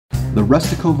the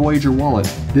Rustico Voyager wallet.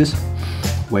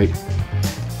 Wait,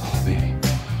 oh baby,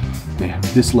 man,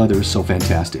 this leather is so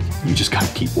fantastic. You just gotta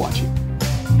keep watching.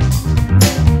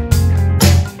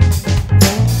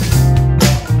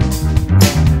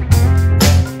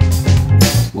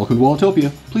 Welcome to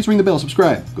Walletopia. Please ring the bell,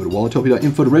 subscribe. Go to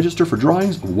walletopia.info to register for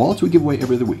drawings of wallets we give away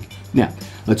every other week. Now,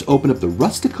 let's open up the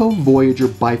Rustico Voyager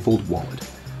bifold wallet.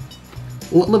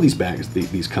 I love these bags,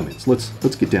 these come-ins.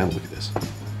 Let's get down and look at this.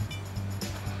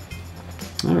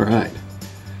 All right,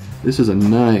 this is a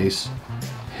nice,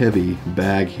 heavy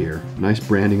bag here. Nice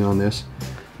branding on this.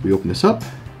 We open this up.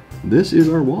 This is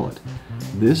our wallet.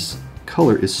 This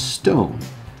color is stone.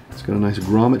 It's got a nice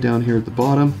grommet down here at the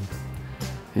bottom.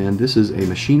 And this is a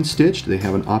machine stitched. They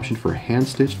have an option for hand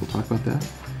stitched. We'll talk about that.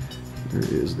 There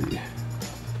is the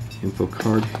info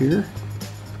card here,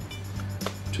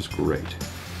 which is great.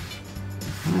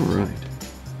 All right.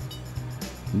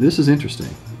 This is interesting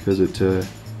because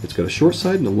it's got a short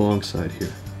side and a long side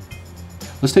here.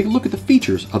 Let's take a look at the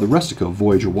features of the Rustico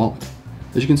Voyager wallet.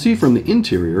 As you can see from the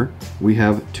interior, we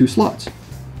have two slots.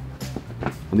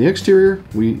 On the exterior,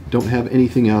 we don't have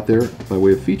anything out there by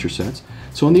way of feature sets.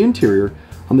 So on the interior,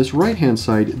 on this right-hand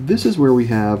side, this is where we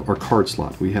have our card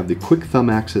slot. We have the quick thumb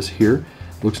access here.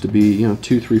 Looks to be,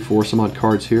 2, 3, 4 some odd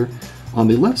cards here. On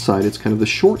the left side, it's kind of the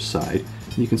short side.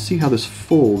 And you can see how this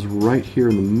folds right here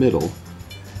in the middle.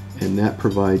 And that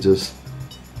provides us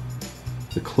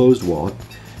the closed wallet.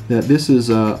 Now, this is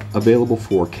available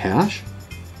for cash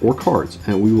or cards,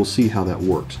 and we will see how that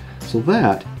works. So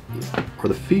that is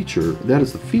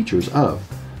the features of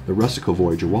the Rustico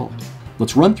Voyager wallet.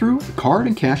 Let's run through the card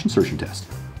and cash insertion test.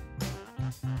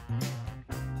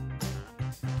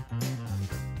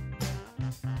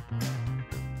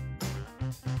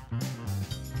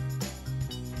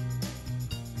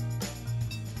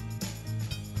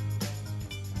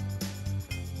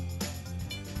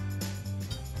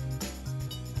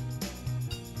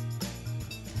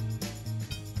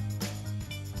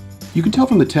 You can tell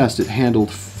from the test it handled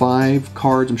 5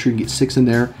 cards. I'm sure you can get 6 in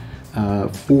there,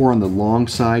 4 on the long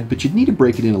side, but you'd need to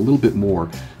break it in a little bit more.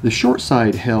 The short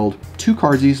side held 2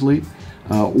 cards easily,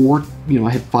 or I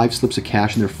had 5 slips of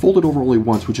cash and they're folded over only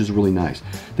once, which is really nice.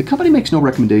 The company makes no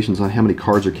recommendations on how many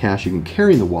cards or cash you can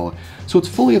carry in the wallet, so it's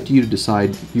fully up to you to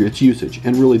decide its usage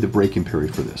and really the break-in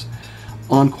period for this.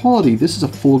 On quality, this is a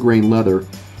full grain leather.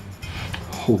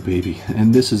 Oh baby,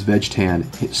 and this is veg tan.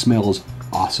 It smells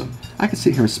awesome. I could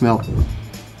sit here and smell,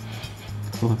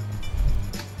 hold on.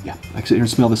 Yeah, I could sit here and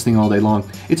smell this thing all day long.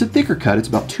 It's a thicker cut, it's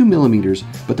about 2 millimeters,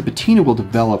 but the patina will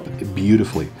develop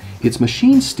beautifully. It's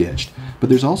machine stitched, but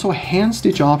there's also a hand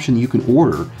stitch option you can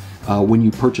order when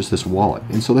you purchase this wallet,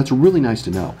 and so that's really nice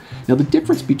to know. Now the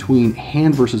difference between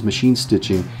hand versus machine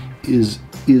stitching is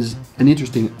an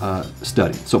interesting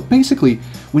study. So basically,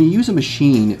 when you use a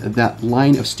machine, that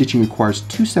line of stitching requires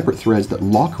 2 separate threads that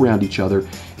lock around each other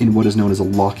in what is known as a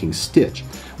locking stitch.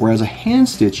 Whereas a hand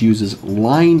stitch uses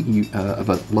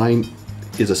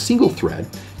is a single thread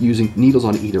using needles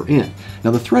on either end.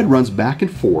 Now the thread runs back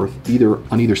and forth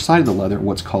on either side of the leather,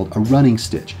 what's called a running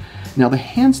stitch. Now the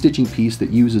hand stitching piece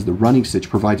that uses the running stitch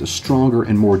provides a stronger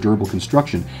and more durable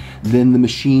construction than the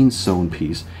machine sewn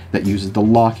piece that uses the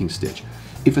locking stitch.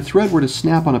 If a thread were to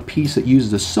snap on a piece that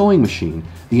uses a sewing machine,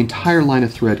 the entire line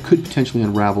of thread could potentially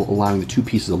unravel, allowing the 2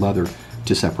 pieces of leather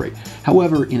to separate.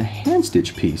 However, in a hand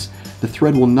stitch piece, the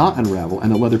thread will not unravel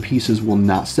and the leather pieces will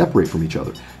not separate from each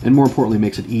other, and more importantly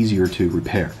makes it easier to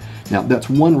repair. Now that's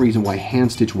one reason why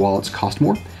hand stitch wallets cost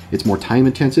more. It's more time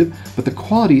intensive, but the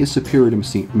quality is superior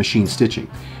to machine stitching.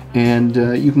 And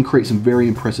you can create some very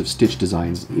impressive stitch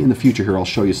designs. In the future here I'll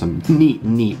show you some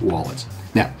neat wallets.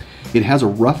 Now, it has a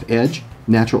rough edge,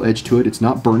 natural edge to it. It's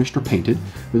not burnished or painted.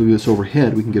 If we look at this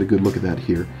overhead, we can get a good look at that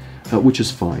here, which is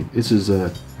fine. This is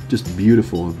just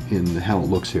beautiful in how it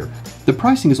looks here. The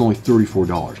pricing is only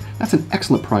 $34. That's an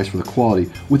excellent price for the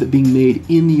quality, with it being made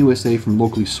in the USA from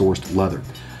locally sourced leather.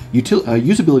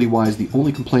 Usability wise, the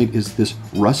only complaint is this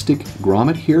rustic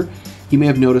grommet here. You may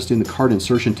have noticed in the card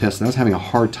insertion test that I was having a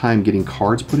hard time getting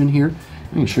cards put in here.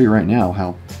 I'm going to show you right now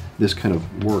how this kind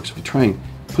of works. If you try and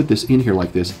put this in here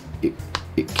like this,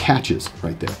 it catches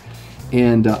right there.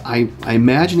 And I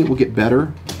imagine it will get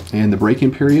better in the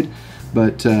break-in period,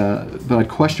 but I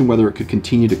question whether it could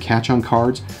continue to catch on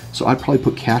cards, so I'd probably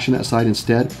put cash on that side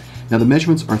instead. Now the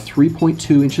measurements are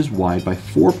 3.2 inches wide by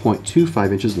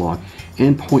 4.25 inches long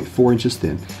and 0.4 inches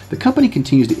thin. The company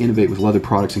continues to innovate with leather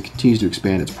products and continues to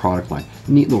expand its product line.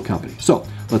 Neat little company. So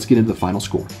let's get into the final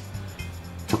score.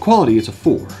 For quality, it's a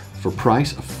 4. For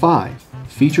price, a 5.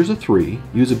 Features a 3,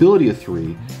 usability a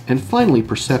 3, and finally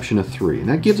perception a 3. And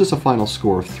that gives us a final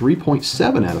score of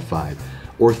 3.7 out of 5,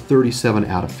 or 37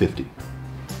 out of 50.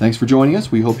 Thanks for joining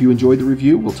us. We hope you enjoyed the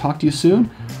review. We'll talk to you soon.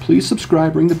 Please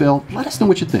subscribe, ring the bell, let us know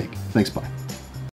what you think. Thanks, bye.